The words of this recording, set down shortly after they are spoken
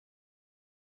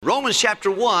Romans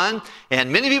chapter 1,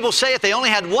 and many people say if they only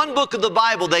had one book of the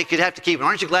Bible, they could have to keep it.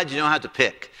 Aren't you glad you don't have to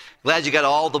pick? Glad you got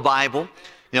all the Bible.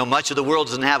 You know, much of the world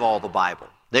doesn't have all the Bible.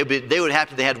 They would have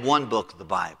to, they had one book of the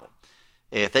Bible.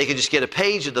 If they could just get a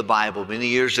page of the Bible many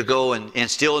years ago, and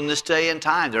still in this day and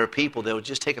time, there are people that would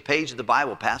just take a page of the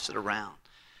Bible, pass it around.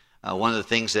 One of the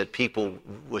things that people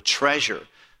would treasure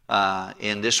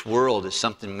in this world is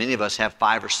something, many of us have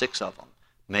 5 or 6 of them,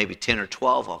 maybe 10 or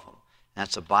 12 of them.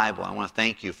 That's a Bible. I want to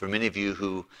thank you for many of you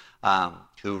who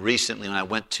recently, when I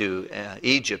went to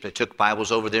Egypt, I took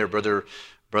Bibles over there. Brother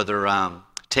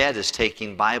Ted is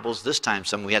taking Bibles this time.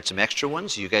 We had some extra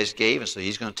ones you guys gave, and so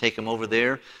he's going to take them over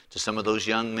there to some of those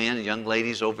young men and young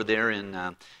ladies over there in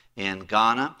Ghana.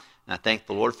 And I thank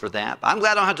the Lord for that. But I'm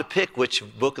glad I don't have to pick which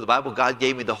book of the Bible. God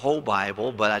gave me the whole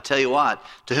Bible. But I tell you what,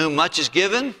 to whom much is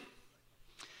given,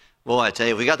 boy, I tell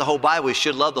you, if we got the whole Bible, we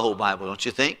should love the whole Bible, don't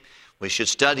you think? We should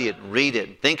study it, read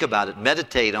it, think about it,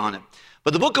 meditate on it.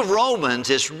 But the book of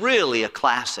Romans is really a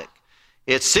classic.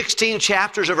 It's 16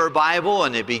 chapters of our Bible,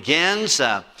 and it begins,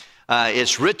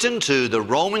 it's written to the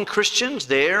Roman Christians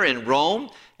there in Rome,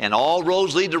 and all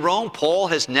roads lead to Rome. Paul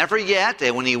has never yet,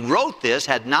 and when he wrote this,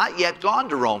 had not yet gone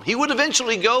to Rome. He would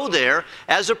eventually go there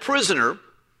as a prisoner,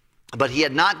 but he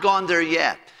had not gone there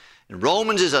yet. And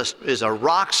Romans is a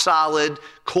rock-solid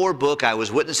core book. I was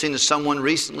witnessing to someone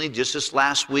recently, just this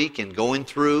last week, and going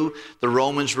through the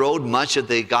Romans road. Much of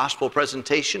the gospel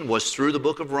presentation was through the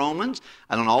book of Romans.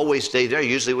 I don't always stay there. I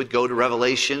usually would go to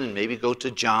Revelation and maybe go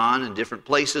to John and different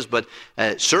places, but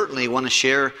certainly want to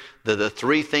share the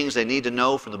 3 things they need to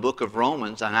know from the book of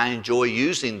Romans, and I enjoy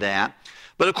using that.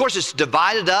 But of course, it's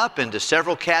divided up into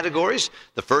several categories.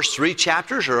 The first 3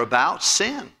 chapters are about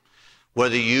sin.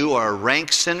 Whether you are a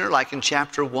rank sinner like in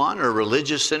chapter 1 or a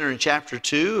religious sinner in chapter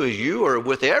 2, you are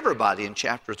with everybody in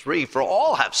chapter 3, for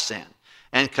all have sinned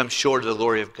and come short of the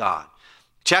glory of God.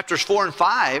 Chapters 4 and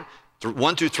 5,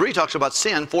 1 through 3 talks about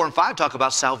sin. 4 and 5 talk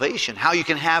about salvation. How you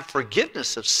can have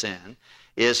forgiveness of sin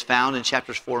is found in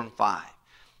chapters 4 and 5.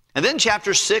 And then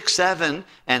chapters 6, 7,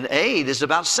 and 8 is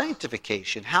about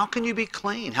sanctification. How can you be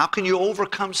clean? How can you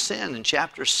overcome sin in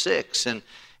chapter 6?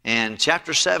 And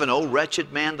chapter 7, oh,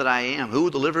 wretched man that I am, who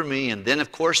will deliver me? And then,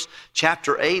 of course,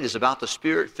 chapter 8 is about the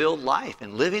Spirit-filled life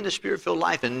and living the Spirit-filled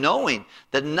life and knowing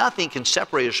that nothing can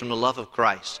separate us from the love of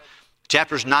Christ.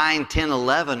 Chapters 9, 10,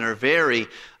 11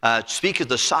 are speak of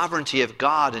the sovereignty of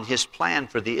God and His plan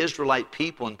for the Israelite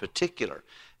people in particular.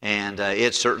 And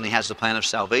it certainly has the plan of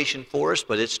salvation for us,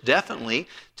 but it definitely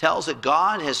tells that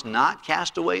God has not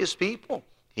cast away His people.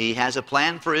 He has a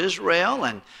plan for Israel,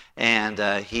 and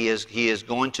he is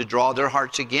going to draw their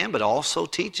hearts again, but also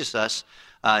teaches us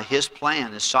His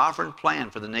plan, His sovereign plan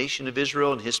for the nation of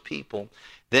Israel and His people.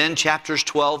 Then chapters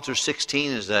 12 through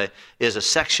 16 is a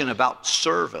section about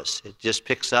service. It just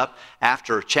picks up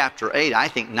after chapter 8. I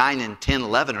think 9 and 10,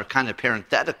 11 are kind of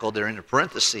parenthetical. They're in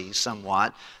parentheses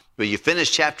somewhat. But you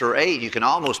finish chapter 8, you can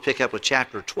almost pick up with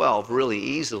chapter 12 really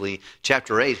easily.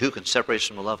 Chapter 8, who can separate us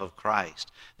from the love of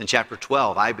Christ? Then chapter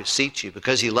 12, I beseech you,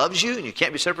 because He loves you and you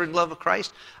can't be separated from the love of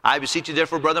Christ, I beseech you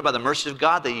therefore, brother, by the mercy of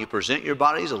God, that you present your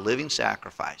bodies a living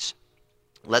sacrifice.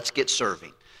 Let's get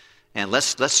serving. And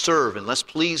let's serve and let's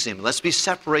please Him. Let's be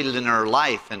separated in our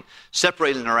life and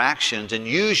separated in our actions, and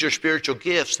use your spiritual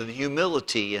gifts and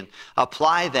humility and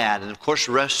apply that. And of course,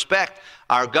 respect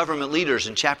our government leaders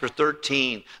in chapter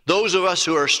 13. Those of us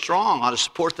who are strong ought to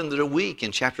support them that are weak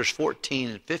in chapters 14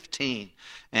 and 15.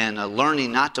 And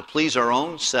learning not to please our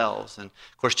own selves. And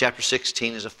of course, chapter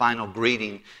 16 is a final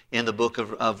greeting in the book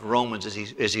of Romans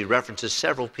as he references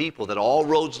several people that all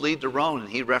roads lead to Rome. And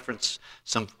he referenced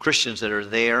some Christians that are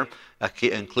there,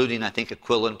 including, I think,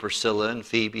 Aquila and Priscilla and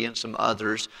Phoebe and some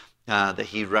others that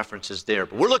he references there.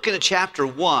 But we're looking at chapter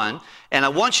 1, and I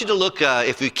want you to look,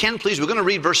 if you can please, we're going to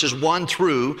read verses 1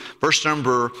 through verse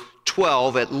number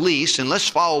 12 at least. And let's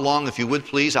follow along, if you would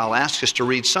please. I'll ask us to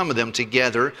read some of them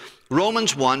together.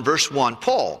 Romans 1, verse 1,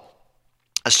 Paul,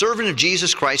 a servant of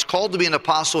Jesus Christ, called to be an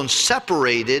apostle and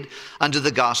separated unto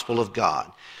the gospel of God,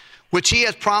 which He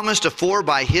hath promised afore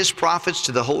by His prophets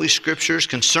to the Holy Scriptures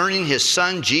concerning His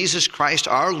Son, Jesus Christ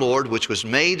our Lord, which was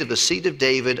made of the seed of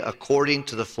David according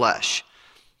to the flesh,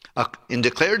 and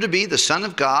declared to be the Son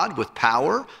of God with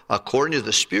power, according to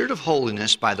the Spirit of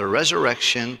holiness, by the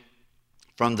resurrection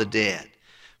from the dead.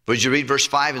 Would you read verse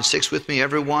 5 and 6 with me,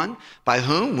 everyone? By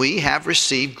whom we have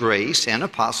received grace and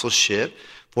apostleship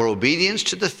for obedience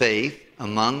to the faith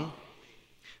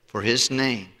for His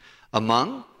name.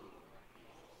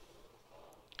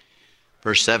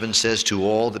 Verse 7 says, to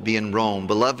all that be in Rome,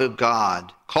 beloved of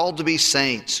God, called to be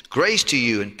saints, grace to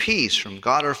you and peace from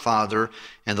God our Father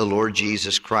and the Lord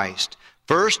Jesus Christ.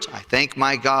 First, I thank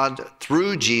my God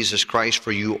through Jesus Christ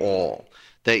for you all,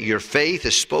 that your faith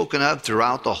is spoken of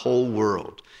throughout the whole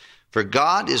world. For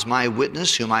God is my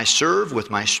witness, whom I serve with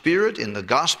my spirit in the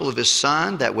gospel of his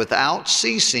Son, that without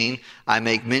ceasing I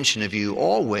make mention of you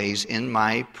always in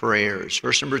my prayers.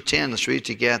 Verse number 10, let's read it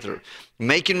together.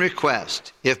 Making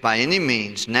request, if by any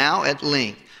means now at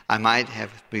length I might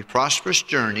have a prosperous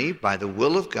journey by the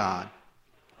will of God,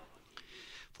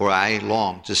 for I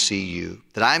long to see you,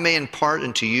 that I may impart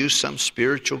unto you some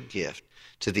spiritual gift,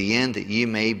 to the end that ye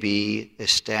may be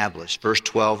established. Verse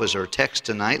 12 is our text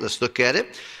tonight. Let's look at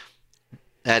it.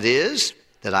 That is,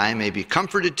 that I may be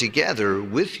comforted together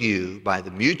with you by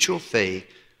the mutual faith.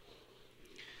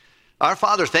 Our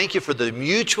Father, thank you for the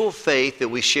mutual faith that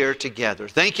we share together.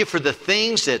 Thank you for the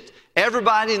things that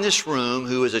everybody in this room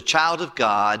who is a child of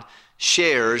God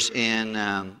shares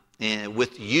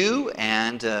with you,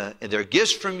 and their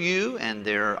gifts from you, and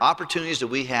their opportunities that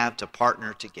we have to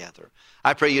partner together.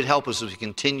 I pray you'd help us as we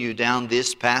continue down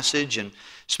this passage, and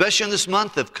especially in this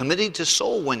month of committing to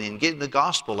soul winning, getting the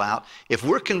gospel out. If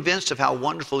we're convinced of how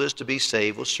wonderful it is to be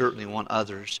saved, we'll certainly want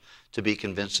others to be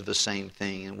convinced of the same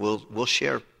thing, and we'll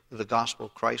share the gospel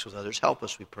of Christ with others. Help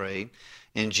us, we pray.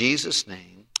 In Jesus'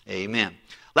 name, amen.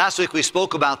 Last week we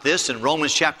spoke about this in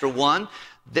Romans chapter 1,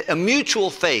 a mutual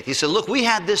faith. He said, look, we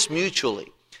had this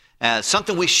mutually,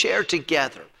 something we share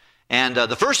together. And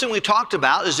the first thing we talked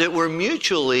about is that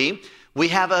we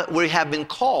have been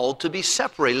called to be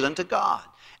separated unto God.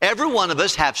 Every one of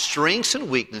us have strengths and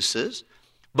weaknesses,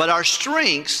 but our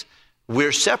strengths,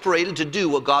 we're separated to do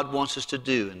what God wants us to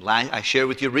do. And I shared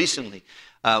with you recently,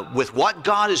 with what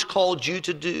God has called you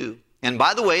to do. And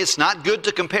by the way, it's not good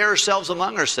to compare ourselves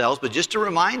among ourselves, but just a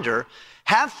reminder,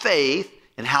 have faith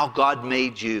in how God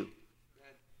made you.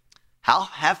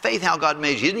 Have faith in how God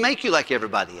made you. He didn't make you like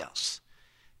everybody else.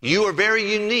 You are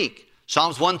very unique.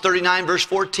 Psalms 139 verse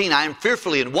 14, I am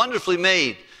fearfully and wonderfully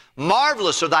made.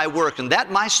 Marvelous are thy work, and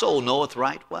that my soul knoweth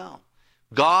right well.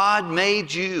 God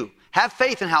made you. Have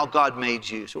faith in how God made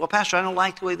you. So, well, Pastor, I don't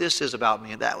like the way this is about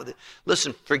me and that.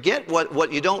 Listen, forget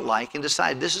what you don't like and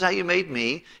decide this is how you made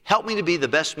me. Help me to be the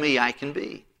best me I can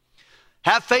be.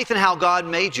 Have faith in how God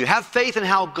made you. Have faith in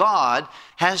how God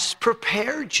has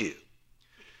prepared you.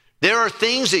 There are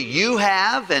things that you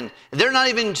have, and they're not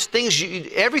even things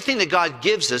everything that God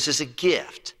gives us is a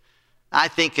gift. I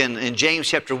think in James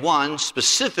chapter 1,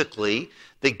 specifically,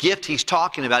 the gift he's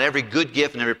talking about, every good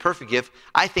gift and every perfect gift,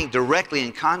 I think directly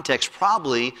in context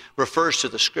probably refers to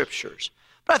the Scriptures.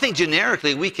 But I think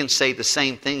generically we can say the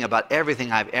same thing about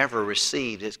everything I've ever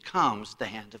received. It comes at the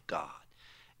hand of God.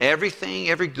 Everything,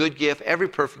 every good gift, every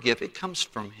perfect gift, it comes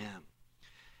from him.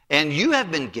 And you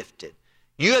have been gifted.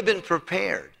 You have been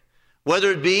prepared. Whether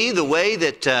it be the way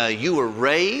that you were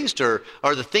raised or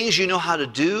the things you know how to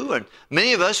do. And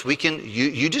many of us,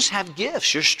 you just have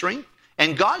gifts, your strength.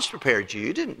 And God's prepared you.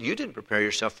 You didn't prepare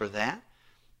yourself for that.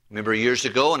 Remember years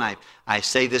ago, and I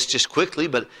say this just quickly,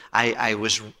 but I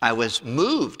was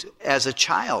moved as a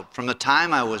child from the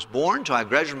time I was born till I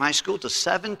graduated from high school to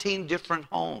 17 different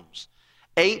homes.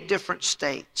 8 different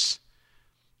states.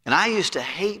 And I used to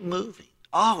hate moving.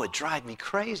 Oh, it would drive me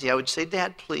crazy. I would say,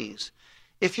 Dad, please,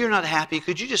 if you're not happy,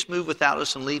 could you just move without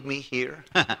us and leave me here?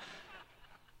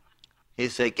 He'd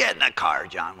say, get in the car,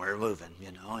 John, we're moving,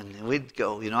 and then we'd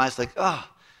go, I was like,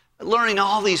 learning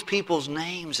all these people's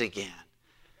names again,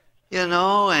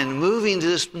 and moving to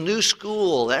this new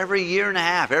school every year and a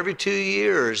half, every 2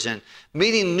 years, and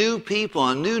meeting new people,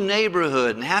 a new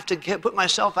neighborhood, and have to put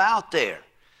myself out there.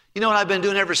 You know what I've been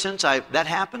doing ever since that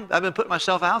happened? I've been putting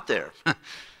myself out there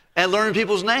and learning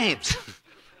people's names.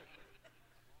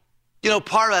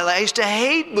 Part of that, I used to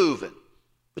hate moving.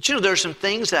 But there are some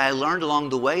things that I learned along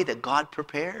the way that God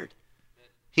prepared.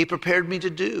 He prepared me to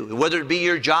do. Whether it be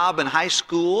your job in high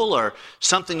school or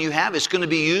something you have, it's going to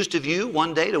be used of you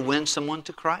one day to win someone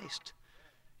to Christ.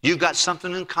 You've got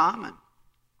something in common.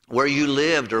 Where you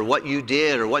lived or what you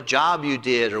did or what job you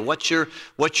did or what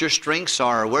your strengths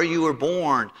are or where you were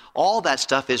born. All that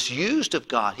stuff is used of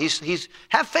God.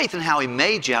 Have faith in how he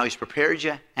made you, how he's prepared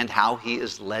you, and how he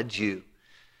has led you.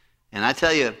 And I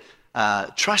tell you,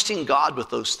 trusting God with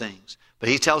those things. But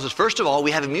he tells us, first of all,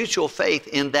 we have a mutual faith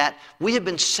in that we have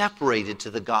been separated to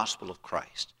the gospel of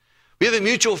Christ. We have a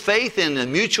mutual faith in the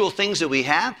mutual things that we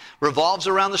have revolves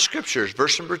around the Scriptures.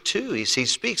 Verse number 2, he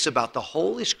speaks about the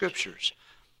Holy Scriptures.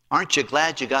 Aren't you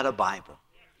glad you got a Bible?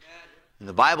 And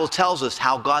the Bible tells us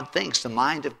how God thinks, the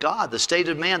mind of God, the state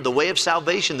of man, the way of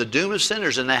salvation, the doom of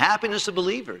sinners, and the happiness of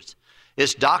believers.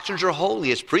 Its doctrines are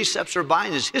holy, its precepts are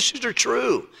binding, its histories are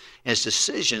true, and its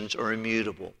decisions are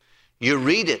immutable. You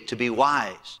read it to be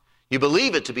wise. You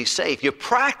believe it to be safe. You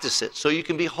practice it so you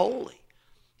can be holy.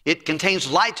 It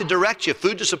contains light to direct you,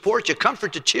 food to support you,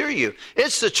 comfort to cheer you.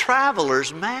 It's the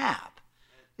traveler's map.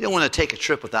 You don't want to take a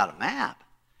trip without a map.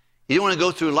 You don't want to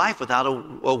go through life without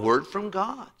a word from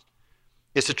God.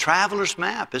 It's the traveler's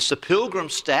map. It's the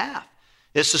pilgrim's staff.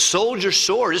 It's the soldier's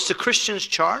sword. It's the Christian's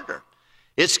charter.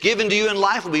 It's given to you in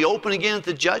life. Will be open again at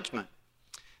the judgment.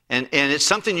 And it's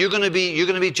something you're going to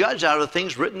be judged out of the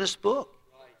things written in this book.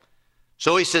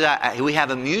 So he said, we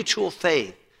have a mutual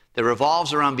faith that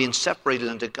revolves around being separated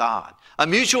unto God. A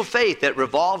mutual faith that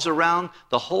revolves around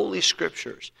the Holy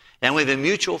Scriptures. And we have a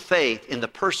mutual faith in the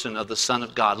person of the Son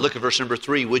of God. Look at verse number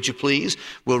 3, would you please?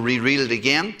 We'll reread it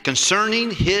again. Concerning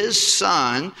his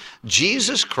Son,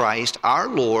 Jesus Christ, our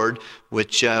Lord,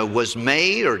 which was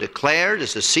made or declared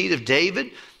as the seed of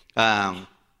David,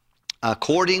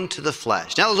 according to the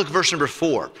flesh. Now look at verse number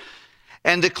 4.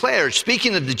 And declared,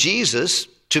 speaking of the Jesus,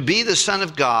 to be the Son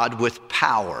of God with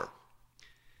power.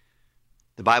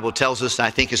 The Bible tells us, I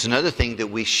think it's another thing that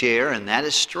we share, and that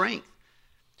is strength.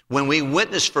 When we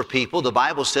witness for people, the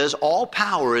Bible says all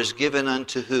power is given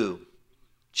unto who?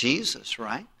 Jesus,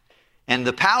 right? And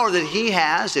the power that he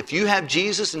has, if you have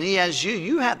Jesus and he has you,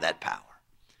 you have that power.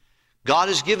 God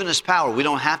has given us power. We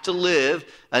don't have to live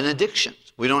in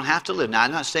addictions. We don't have to live. Now,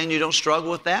 I'm not saying you don't struggle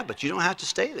with that, but you don't have to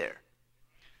stay there.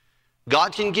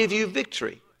 God can give you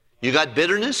victory. You got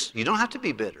bitterness, you don't have to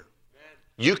be bitter.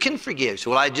 You can forgive.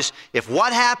 So if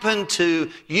what happened to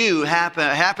you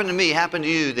happened to me, happened to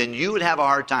you, then you would have a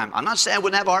hard time. I'm not saying I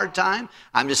wouldn't have a hard time.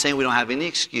 I'm just saying we don't have any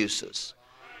excuses.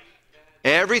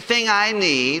 Everything I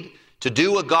need to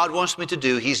do what God wants me to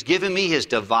do, he's given me his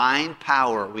divine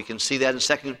power. We can see that in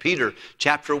 2 Peter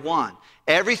chapter 1.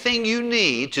 Everything you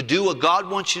need to do what God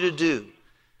wants you to do.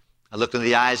 I looked in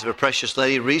the eyes of a precious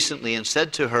lady recently and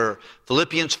said to her,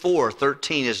 Philippians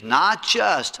 4:13 is not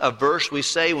just a verse we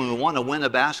say when we want to win a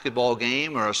basketball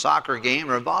game or a soccer game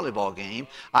or a volleyball game.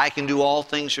 I can do all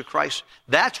things through Christ.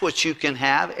 That's what you can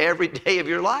have every day of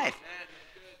your life.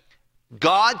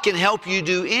 God can help you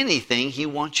do anything he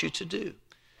wants you to do.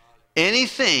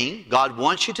 Anything God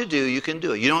wants you to do, you can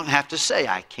do it. You don't have to say,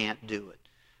 I can't do it.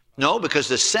 No, because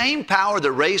the same power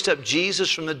that raised up Jesus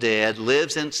from the dead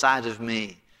lives inside of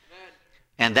me.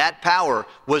 And that power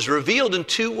was revealed in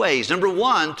two ways. Number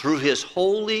one, through his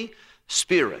Holy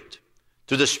Spirit,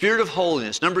 through the Spirit of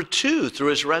holiness. Number two, through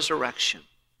his resurrection.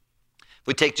 If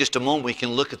we take just a moment, we can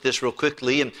look at this real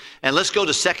quickly. And let's go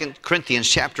to 2 Corinthians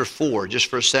chapter 4 just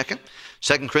for a second.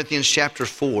 2 Corinthians chapter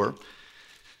 4.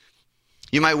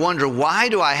 You might wonder, why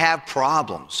do I have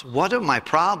problems? What are my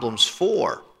problems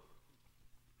for?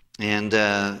 And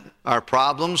our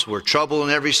problems, we're troubled on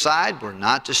every side. We're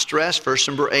not distressed. Verse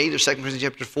number 8 of 2 Corinthians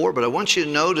chapter 4. But I want you to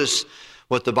notice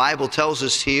what the Bible tells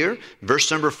us here.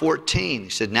 Verse number 14. He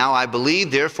said, now I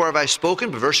believe, therefore have I spoken.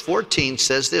 But verse 14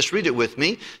 says this. Read it with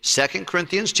me. 2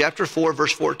 Corinthians chapter 4,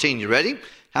 verse 14. You ready?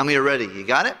 How many are ready? You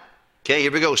got it? Okay,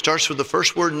 here we go. It starts with the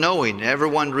first word, knowing.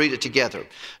 Everyone read it together.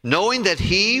 Knowing that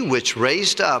he which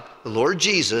raised up the Lord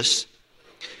Jesus...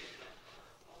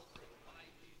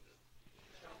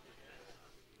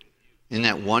 Isn't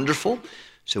that wonderful?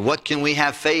 So what can we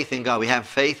have faith in God? We have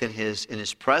faith in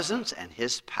his presence and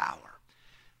his power.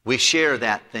 We share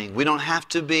that thing. We don't have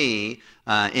to be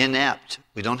inept.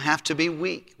 We don't have to be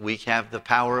weak. We have the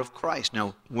power of Christ.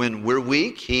 Now, when we're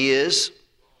weak, he is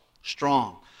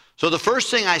strong. So the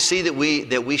first thing I see that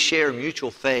we share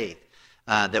mutual faith,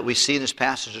 that we see in this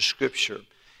passage of Scripture,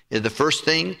 the first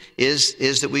thing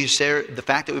is that we share the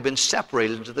fact that we've been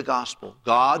separated into the gospel.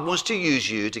 God wants to use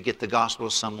you to get the gospel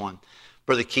to someone.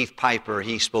 Brother Keith Piper,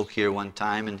 he spoke here one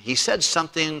time, and he said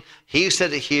something. He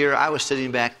said it here. I was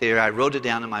sitting back there. I wrote it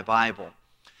down in my Bible.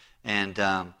 And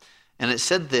it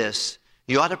said this: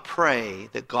 you ought to pray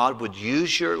that God would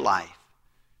use your life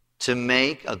to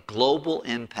make a global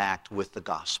impact with the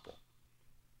gospel.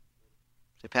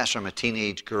 Say, Pastor, I'm a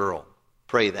teenage girl.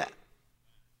 Pray that.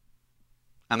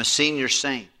 I'm a senior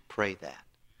saint. Pray that.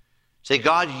 Say,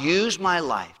 God, use my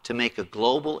life to make a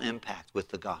global impact with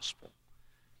the gospel.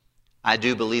 I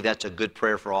do believe that's a good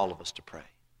prayer for all of us to pray.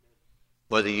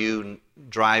 Whether you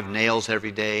drive nails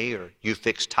every day, or you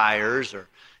fix tires, or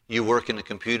you work in a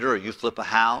computer, or you flip a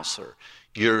house, or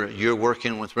you're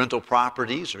working with rental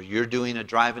properties, or you're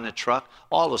driving a truck,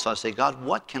 all of us ought to say, God,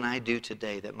 what can I do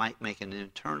today that might make an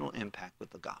eternal impact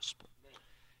with the gospel?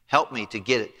 Help me to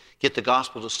get the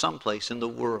gospel to someplace in the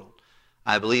world.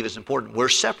 I believe it's important. We're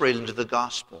separated into the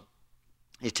gospel.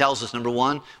 He tells us, number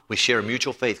one, we share a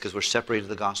mutual faith because we're separated to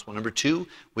the gospel. Number two,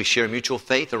 we share a mutual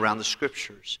faith around the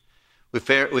Scriptures.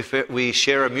 We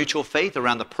share a mutual faith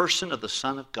around the person of the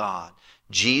Son of God,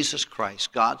 Jesus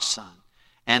Christ, God's Son.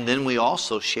 And then we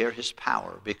also share his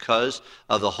power because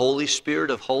of the Holy Spirit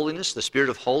of holiness, the Spirit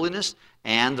of holiness,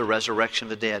 and the resurrection of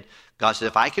the dead. God said,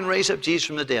 if I can raise up Jesus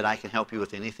from the dead, I can help you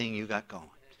with anything you got going.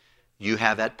 You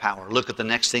have that power. Look at the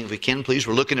next thing if we can, please.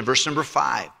 We're looking at verse number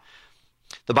 5.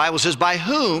 The Bible says, by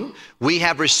whom we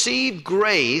have received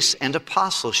grace and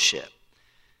apostleship.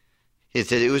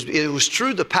 It was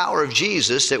through the power of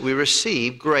Jesus that we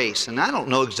received grace. And I don't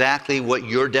know exactly what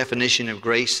your definition of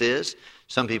grace is.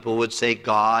 Some people would say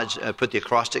put the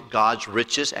acrostic, God's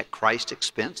riches at Christ's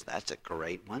expense. That's a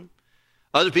great one.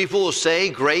 Other people will say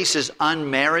grace is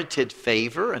unmerited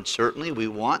favor, and certainly we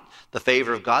want the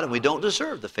favor of God, and we don't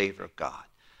deserve the favor of God.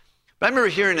 But I remember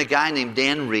hearing a guy named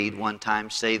Dan Reed one time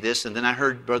say this, and then I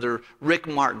heard Brother Rick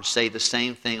Martin say the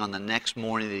same thing on the next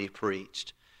morning that he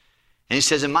preached. And he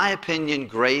says, in my opinion,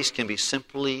 grace can be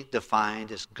simply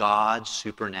defined as God's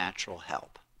supernatural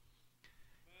help.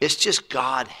 It's just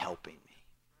God helping me.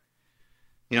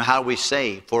 You know, how do we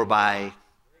say, for by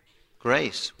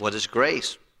grace? What is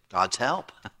grace? God's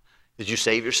help. Did you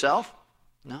save yourself?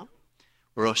 No.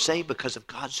 We're saved because of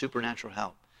God's supernatural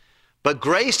help. But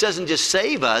grace doesn't just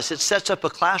save us, it sets up a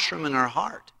classroom in our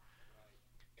heart.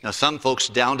 Now, some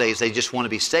folks nowadays, they just want to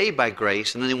be saved by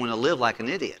grace, and then they want to live like an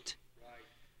idiot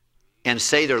and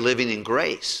say they're living in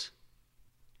grace.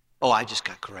 Oh, I just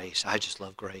got grace. I just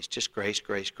love grace. Just grace,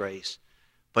 grace, grace.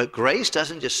 But grace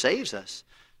doesn't just save us.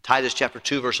 Titus chapter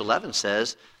 2, verse 11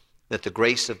 says that the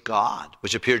grace of God,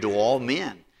 which appeared to all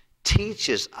men,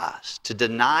 teaches us to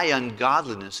deny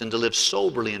ungodliness and to live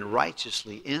soberly and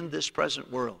righteously in this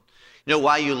present world. You know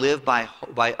why you live by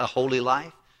a holy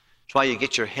life? It's why you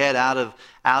get your head out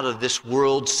of this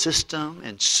world system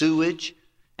and sewage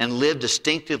and live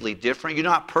distinctively different. You're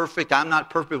not perfect. I'm not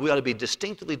perfect. We ought to be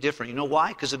distinctively different. You know why?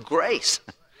 Because of grace.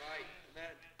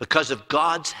 Because of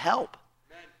God's help.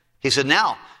 He said,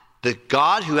 now, the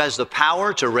God who has the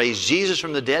power to raise Jesus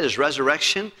from the dead, his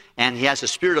resurrection, and he has the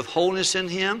Spirit of holiness in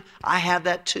him, I have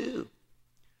that too.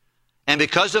 And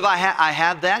because of I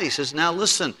have that, he says, now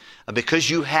listen,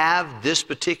 because you have this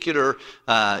particular,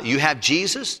 you have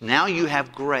Jesus, now you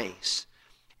have grace.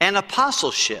 And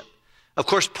apostleship. Of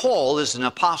course, Paul is an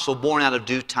apostle born out of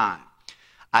due time.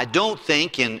 I don't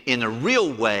think in a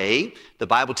real way, the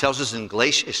Bible tells us in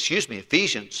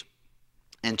Ephesians,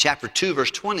 in chapter 2, verse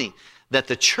 20, that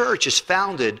the church is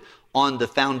founded on the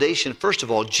foundation, first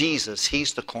of all, Jesus.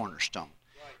 He's the cornerstone.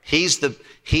 He's the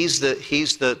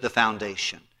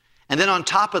foundation. And then on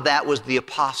top of that was the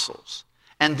apostles.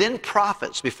 And then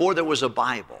prophets, before there was a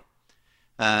Bible.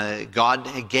 God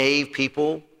gave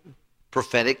people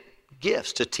prophetic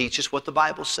gifts to teach us what the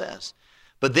Bible says.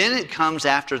 But then it comes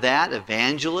after that,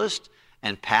 evangelists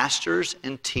and pastors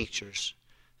and teachers.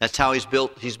 That's how he's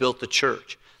built the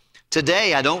church.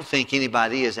 Today, I don't think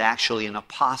anybody is actually an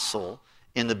apostle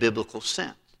in the biblical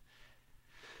sense.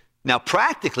 Now,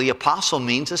 practically, apostle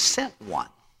means a sent one.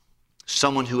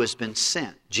 Someone who has been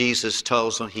sent. Jesus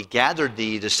tells them he gathered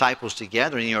the disciples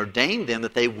together and he ordained them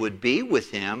that they would be with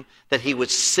him, that he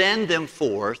would send them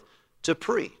forth to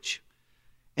preach.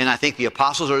 And I think the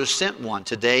apostles are the sent one.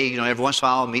 Today, every once in a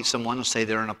while I'll meet someone and say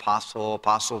they're an apostle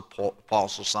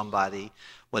somebody,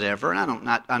 whatever.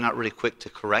 And I'm not really quick to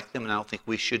correct them, and I don't think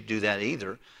we should do that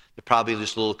either. They're probably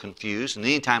just a little confused. And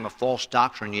anytime a false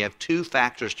doctrine, you have two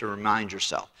factors to remind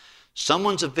yourself.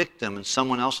 Someone's a victim and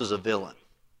someone else is a villain.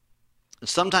 And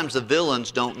sometimes the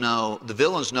villains don't know. The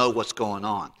villains know what's going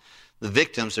on. The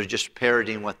victims are just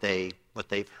parroting what they've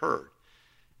heard.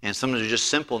 And some are just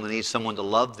simple and they need someone to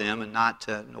love them and not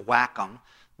to whack them,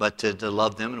 but to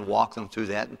love them and walk them through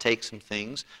that and take some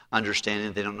things,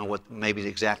 understanding they don't know maybe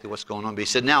exactly what's going on. But he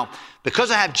said, now,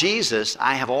 because I have Jesus,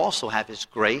 I also have his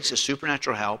grace, his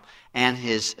supernatural help, and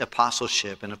his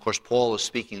apostleship. And of course, Paul is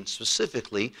speaking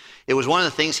specifically. It was one of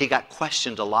the things he got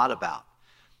questioned a lot about.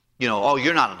 Oh,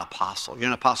 you're not an apostle. You're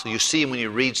an apostle. You see him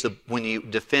when he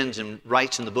defends and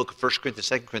writes in the book of 1 Corinthians,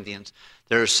 2 Corinthians,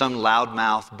 there's some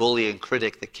loudmouth, bullying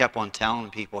critic that kept on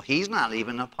telling people, he's not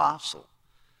even an apostle.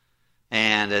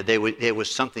 And it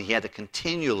was something he had to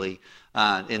continually,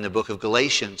 in the book of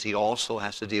Galatians, he also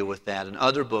has to deal with that. In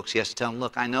other books, he has to tell them,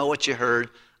 look, I know what you heard.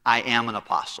 I am an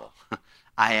apostle.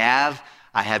 I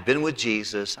have been with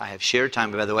Jesus. I have shared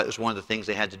time. By the way, it was one of the things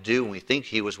they had to do when we think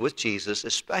he was with Jesus,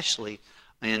 especially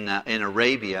in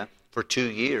Arabia for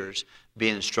 2 years,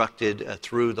 being instructed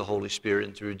through the Holy Spirit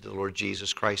and through the Lord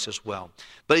Jesus Christ as well.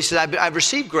 But he said, I've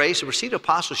received grace, I've received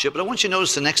apostleship, but I want you to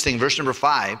notice the next thing, verse number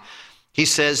 5. He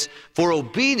says, for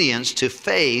obedience to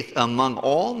faith among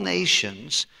all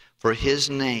nations for his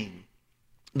name.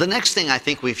 The next thing I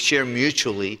think we share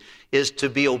mutually is to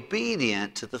be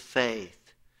obedient to the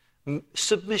faith.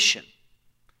 Submission.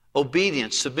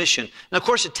 obedience, submission. And of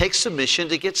course, it takes submission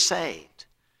to get saved.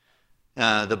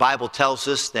 The Bible tells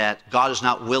us that God is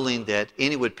not willing that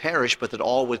any would perish, but that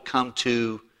all would come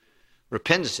to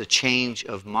repentance, a change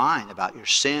of mind about your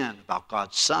sin, about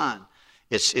God's Son.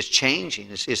 It's changing.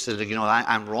 It's that,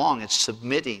 I'm wrong. It's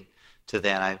submitting to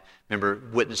that. I remember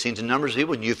witnessing to numbers of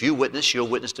people. And if you witness, you'll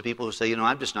witness to people who say,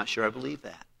 I'm just not sure I believe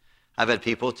that. I've had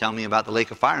people tell me about the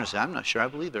lake of fire and say, I'm not sure I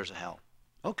believe there's a hell.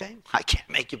 Okay, I can't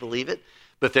make you believe it.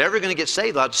 But if they're ever going to get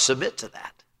saved, they'll have to submit to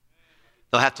that.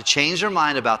 They'll have to change their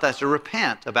mind about that, to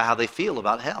repent about how they feel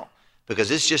about hell.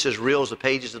 Because it's just as real as the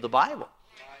pages of the Bible.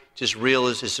 It's as real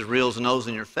as the nose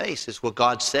in your face. It's what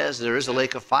God says. There is a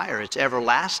lake of fire. It's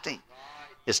everlasting.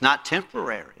 It's not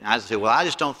temporary. And I say, well, I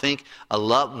just don't think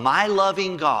my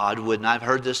loving God wouldn't, I've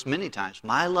heard this many times,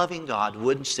 my loving God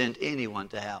wouldn't send anyone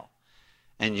to hell.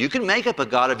 And you can make up a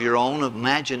God of your own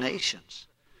imaginations.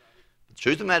 The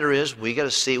truth of the matter is, we got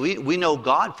to see, we know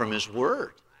God from His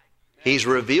Word. He's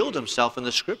revealed Himself in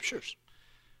the Scriptures.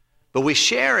 But we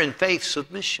share in faith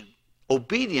submission,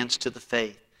 obedience to the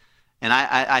faith. And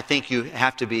I think you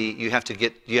have to be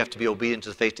obedient to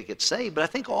the faith to get saved. But I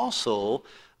think also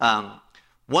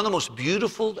one of the most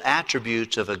beautiful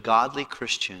attributes of a godly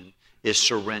Christian is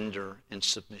surrender and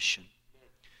submission.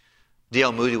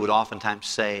 D.L. Moody would oftentimes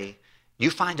say, you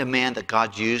find a man that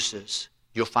God uses,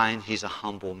 you'll find he's a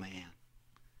humble man.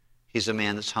 He's a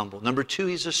man that's humble. Number 2,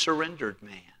 he's a surrendered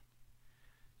man.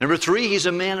 Number 3, he's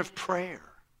a man of prayer.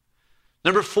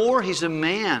 Number 4, he's a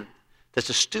man that's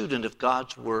a student of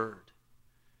God's Word.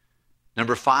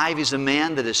 Number 5, he's a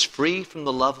man that is free from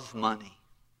the love of money.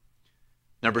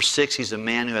 Number 6, he's a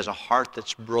man who has a heart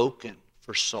that's broken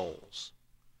for souls.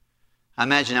 I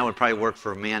imagine that would probably work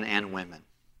for men and women.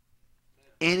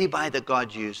 Anybody that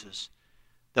God uses,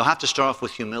 they'll have to start off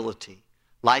with humility.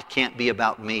 Life can't be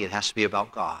about me. It has to be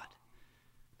about God.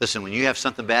 Listen, when you have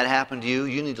something bad happen to you,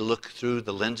 you need to look through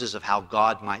the lenses of how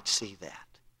God might see that.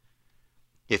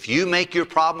 If you make your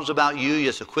problems about you,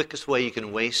 it's the quickest way you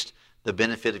can waste the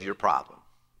benefit of your problem.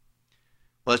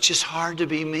 Well, it's just hard to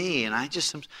be me, and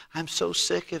I'm so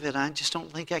sick of it. I just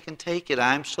don't think I can take it.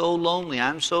 I'm so lonely.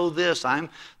 I'm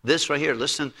this right here.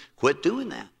 Listen, quit doing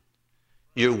that.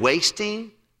 You're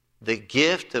wasting the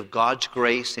gift of God's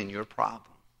grace in your problem.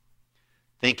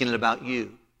 Thinking it about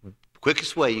you. The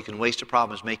quickest way you can waste a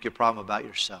problem is make your problem about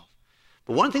yourself.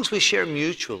 But one of the things we share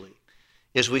mutually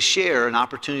is we share an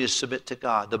opportunity to submit to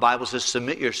God. The Bible says,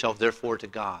 submit yourself therefore to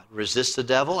God. Resist the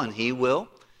devil and he will.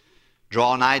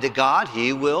 Draw nigh to God,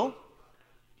 he will.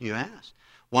 You ask.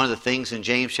 One of the things in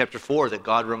James chapter 4 that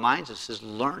God reminds us is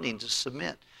learning to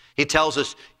submit. He tells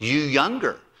us, you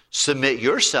younger, submit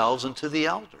yourselves unto the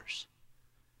elders.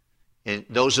 And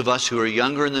those of us who are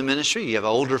younger in the ministry, you have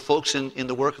older folks in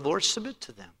the work of the Lord, submit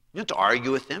to them. You don't have to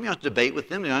argue with them. You don't have to debate with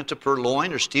them. You don't have to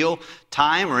purloin or steal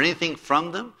time or anything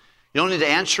from them. You don't need to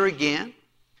answer again.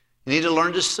 You need to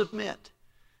learn to submit.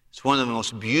 It's one of the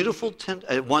most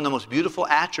beautiful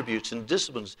attributes and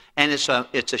disciplines, and it's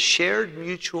a shared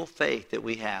mutual faith that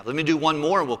we have. Let me do one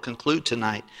more, and we'll conclude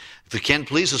tonight. If we can,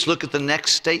 please, let's look at the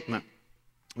next statement.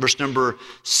 Verse number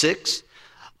 6.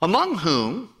 Among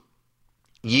whom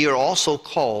ye are also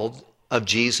called of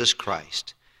Jesus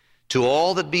Christ, to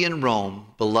all that be in Rome,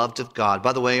 beloved of God.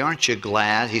 By the way, aren't you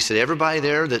glad? He said everybody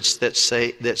there that's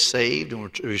saved,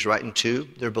 and he's writing to,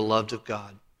 they're beloved of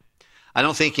God. I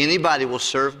don't think anybody will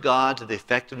serve God to the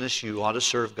effectiveness you ought to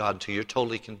serve God until you're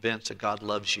totally convinced that God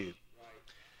loves you.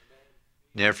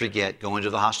 Never forget going to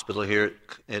the hospital here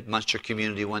at Munster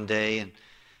Community one day, and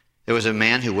there was a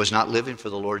man who was not living for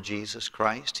the Lord Jesus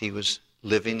Christ. He was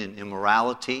living in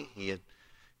immorality. He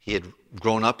had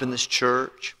grown up in this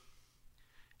church,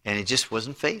 and he just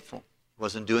wasn't faithful.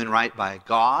 Wasn't doing right by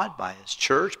God, by his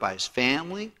church, by his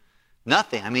family.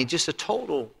 Nothing. I mean, just a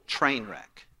total train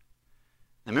wreck.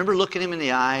 I remember looking him in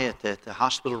the eye at the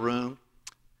hospital room.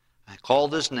 I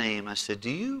called his name. I said, do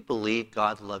you believe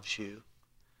God loves you?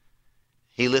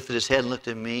 He lifted his head and looked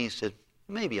at me and said,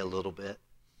 maybe a little bit,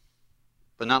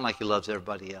 but not like he loves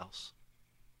everybody else.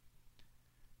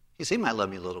 He said, he might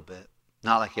love me a little bit,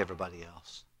 not like everybody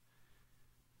else.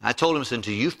 I told him, I said,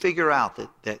 until you figure out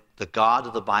that the God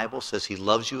of the Bible says he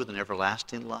loves you with an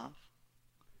everlasting love,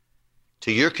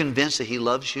 till you're convinced that he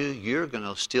loves you, you're going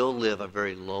to still live a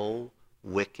very low,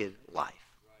 wicked life.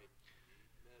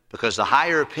 Because the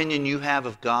higher opinion you have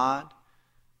of God,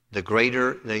 the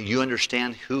greater that you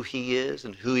understand who he is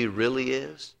and who he really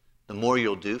is, the more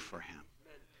you'll do for him.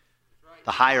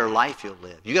 The higher life you'll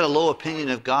live. You got a low opinion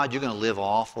of God, you're going to live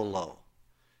awful low.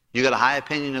 You got a high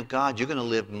opinion of God, you're going to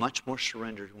live much more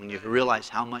surrendered when you realize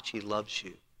how much he loves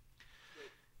you.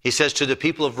 He says to the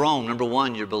people of Rome, number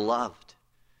 1, you're beloved.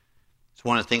 It's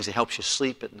one of the things that helps you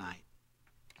sleep at night.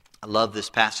 I love this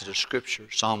passage of Scripture,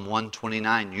 Psalm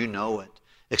 129. You know it.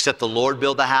 Except the Lord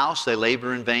build the house, they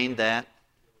labor in vain that.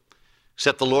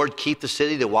 Except the Lord keep the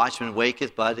city, the watchman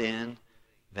waketh but in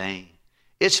vain.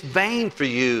 It's vain for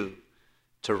you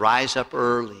to rise up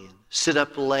early and sit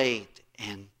up late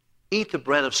and eat the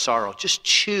bread of sorrow. Just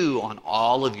chew on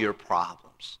all of your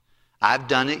problems. I've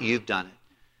done it, you've done it.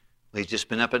 We've just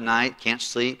been up at night, can't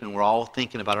sleep, and we're all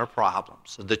thinking about our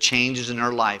problems, the changes in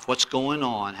our life, what's going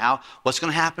on, what's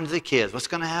going to happen to the kids, what's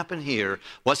going to happen here,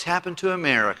 what's happened to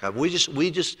America. We just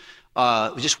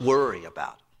worry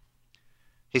about it.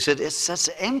 He said, that's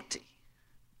empty.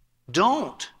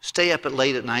 Don't stay up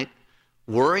late at night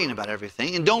worrying about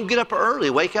everything, and don't get up early,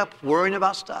 wake up worrying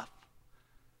about stuff.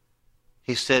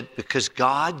 He said, because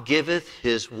God giveth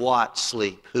his what?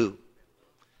 Sleep. Who?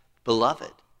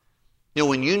 Beloved. You know,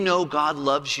 when you know God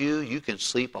loves you, you can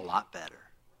sleep a lot better.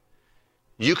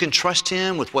 You can trust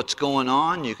him with what's going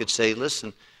on. You could say,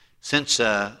 listen, since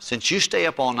you stay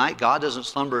up all night, God doesn't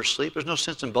slumber or sleep. There's no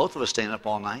sense in both of us staying up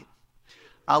all night.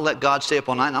 I'll let God stay up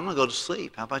all night and I'm going to go to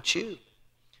sleep. How about you?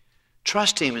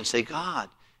 Trust him and say, God.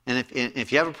 And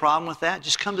if you have a problem with that,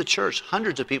 just come to church.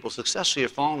 Hundreds of people successfully are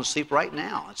falling asleep right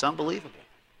now. It's unbelievable.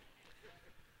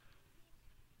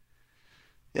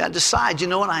 Yeah, decide, you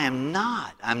know what, I'm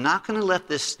not going to let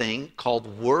this thing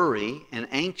called worry and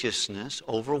anxiousness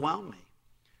overwhelm me.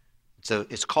 So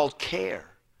it's called care.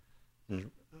 In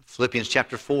Philippians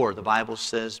chapter 4, the Bible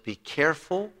says, be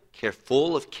careful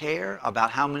of care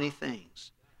about how many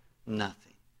things?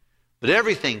 Nothing. But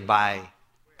everything by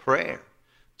prayer,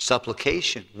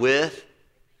 supplication, with,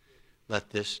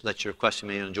 let your request be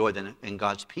made and joy, then, and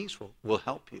God's peace will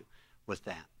help you with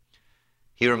that.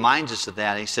 He reminds us of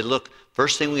that. He said, look,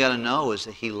 first thing we got to know is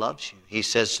that he loves you. He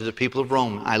says to the people of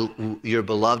Rome, you're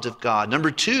beloved of God. Number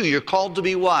 2, you're called to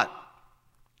be what?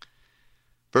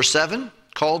 Verse 7,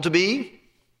 called to be?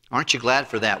 Aren't you glad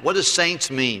for that? What does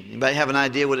saints mean? Anybody have an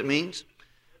idea what it means?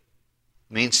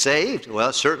 It means saved.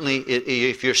 Well, certainly,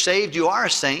 if you're saved, you are a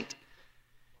saint.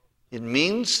 It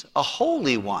means a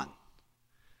holy one.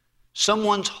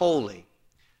 Someone's holy.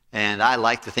 And I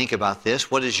like to think about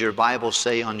this. What does your Bible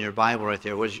say on your Bible right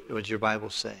there? What does your Bible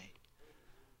say?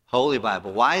 Holy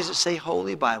Bible. Why does it say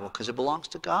Holy Bible? Because it belongs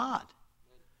to God.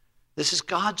 This is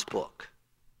God's book.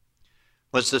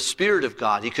 What's the Spirit of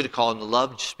God? He could have called him the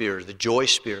love spirit, the joy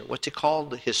spirit. What's he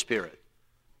called his Spirit?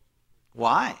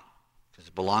 Why? Because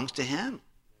it belongs to him.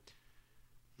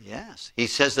 Yes. He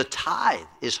says the tithe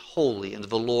is holy unto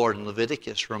the Lord. And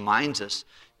Leviticus reminds us,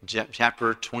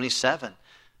 chapter 27,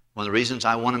 one of the reasons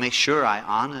I want to make sure I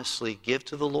honestly give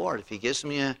to the Lord. If he gives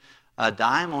me a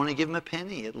dime, I want to give him a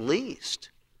penny at least.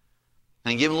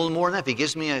 And give him a little more than that. If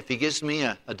he gives me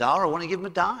a dollar, I want to give him a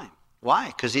dime. Why?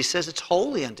 Because he says it's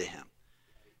holy unto him.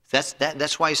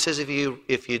 That's why he says if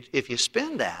you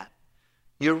spend that,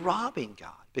 you're robbing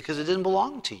God because it didn't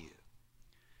belong to you.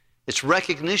 It's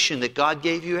recognition that God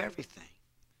gave you everything.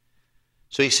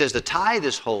 So he says the tithe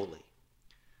is holy.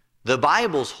 The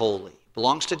Bible's holy.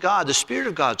 Belongs to God. The Spirit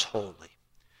of God's holy.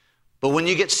 But when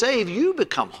you get saved, you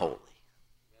become holy.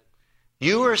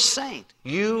 You are a saint.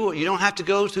 You don't have to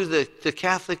go through the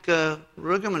Catholic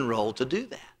rigmarole to do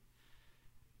that.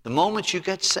 The moment you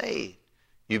get saved,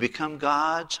 you become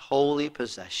God's holy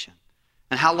possession.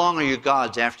 And how long are you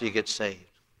God's after you get saved?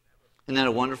 Isn't that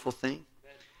a wonderful thing?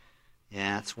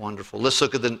 Yeah, it's wonderful. Let's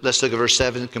look at verse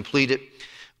 7 and complete it.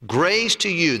 Grace to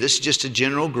you, this is just a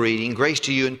general greeting, grace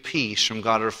to you and peace from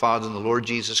God our Father and the Lord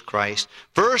Jesus Christ.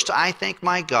 First, I thank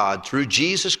my God through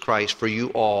Jesus Christ for you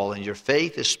all, and your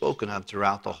faith is spoken of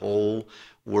throughout the whole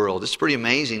world. It's pretty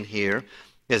amazing here,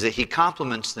 is that he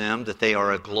compliments them that they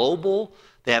have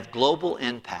global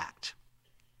impact.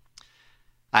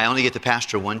 I only get to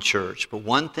pastor one church, but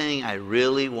one thing I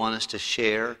really want us to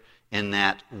share in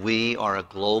that we are a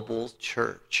global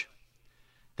church.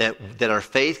 That our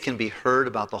faith can be heard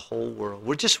about the whole world.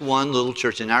 We're just one little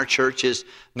church, and our church is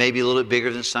maybe a little bit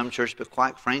bigger than some churches, but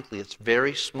quite frankly, it's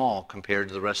very small compared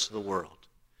to the rest of the world.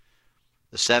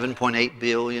 The 7.8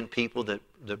 billion people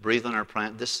that breathe on our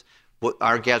planet,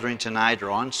 our gathering tonight or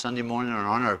on Sunday morning or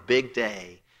on our big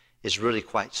day is really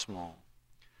quite small.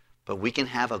 But we can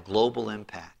have a global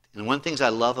impact. And one of the things I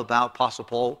love about Apostle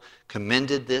Paul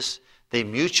commended this, they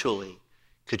mutually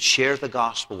could share the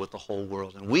gospel with the whole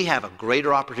world. And we have a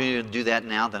greater opportunity to do that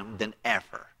now than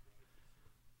ever.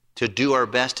 To do our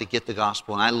best to get the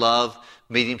gospel. And I love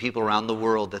meeting people around the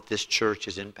world that this church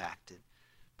has impacted.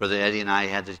 Brother Eddie and I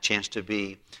had the chance to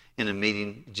be in a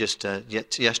meeting just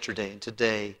yesterday and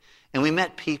today. And we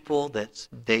met people that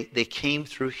they came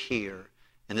through here,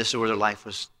 and this is where their life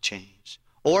was changed.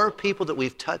 or people that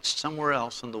we've touched somewhere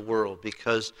else in the world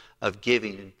because of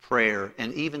giving and prayer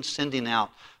and even sending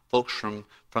out folks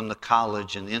from the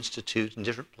college and the institute and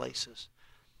different places.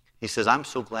 He says, I'm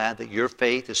so glad that your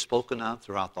faith is spoken of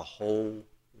throughout the whole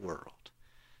world.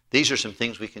 These are some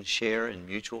things we can share in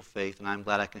mutual faith, and I'm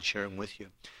glad I can share them with you.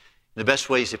 The best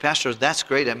way, you say, Pastor, that's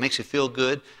great. That makes me feel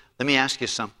good. Let me ask you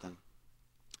something.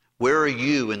 Where are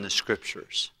you in the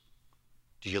Scriptures?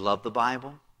 Do you love the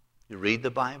Bible? You read the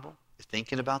Bible? You're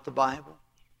thinking about the Bible?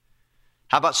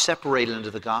 How about separating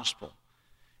into the gospel?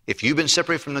 If you've been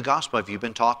separated from the gospel, have you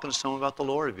been talking to someone about the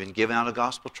Lord? Have you been giving out a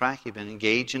gospel tract? Have you been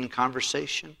engaging in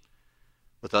conversation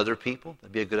with other people?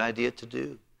 That'd be a good idea to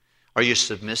do. Are you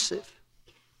submissive?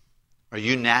 Are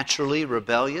you naturally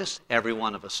rebellious? Every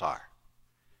one of us are.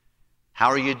 How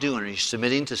are you doing? Are you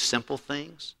submitting to simple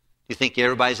things? Do you think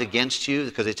everybody's against you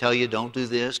because they tell you don't do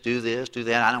this, do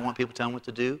that? I don't want people telling me what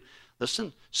to do.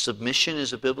 Listen, submission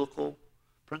is a biblical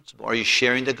principle. Are you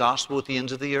sharing the gospel with the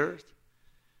ends of the earth?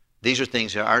 These are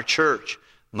things that our church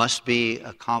must be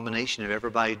a combination of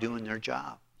everybody doing their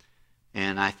job.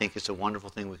 And I think it's a wonderful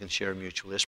thing we can share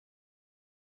mutually.